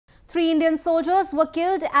3 Indian soldiers were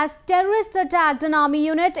killed as terrorists attacked an army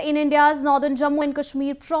unit in India's northern Jammu and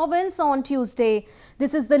Kashmir province on Tuesday.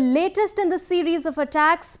 This is the latest in the series of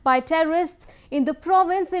attacks by terrorists in the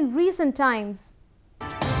province in recent times.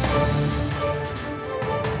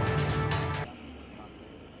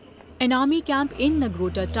 An army camp in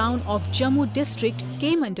Nagrota town of Jammu district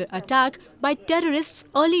came under attack by terrorists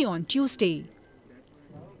early on Tuesday.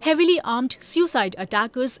 Heavily armed suicide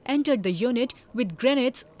attackers entered the unit with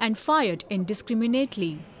grenades and fired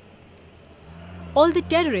indiscriminately. All the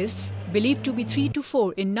terrorists, believed to be 3 to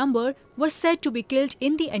 4 in number, were said to be killed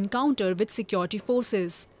in the encounter with security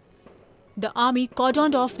forces. The army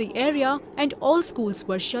cordoned off the area and all schools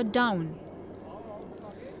were shut down.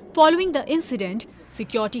 Following the incident,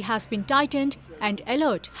 security has been tightened and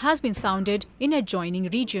alert has been sounded in adjoining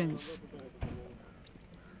regions.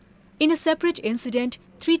 In a separate incident,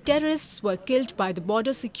 3 terrorists were killed by the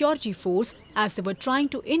border security force as they were trying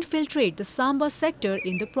to infiltrate the Samba sector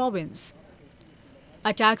in the province.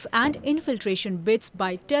 Attacks and infiltration bids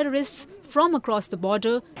by terrorists from across the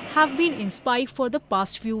border have been in spike for the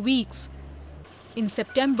past few weeks. In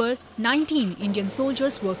September, 19 Indian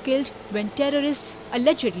soldiers were killed when terrorists,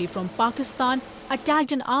 allegedly from Pakistan,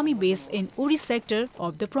 attacked an army base in Uri sector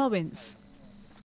of the province.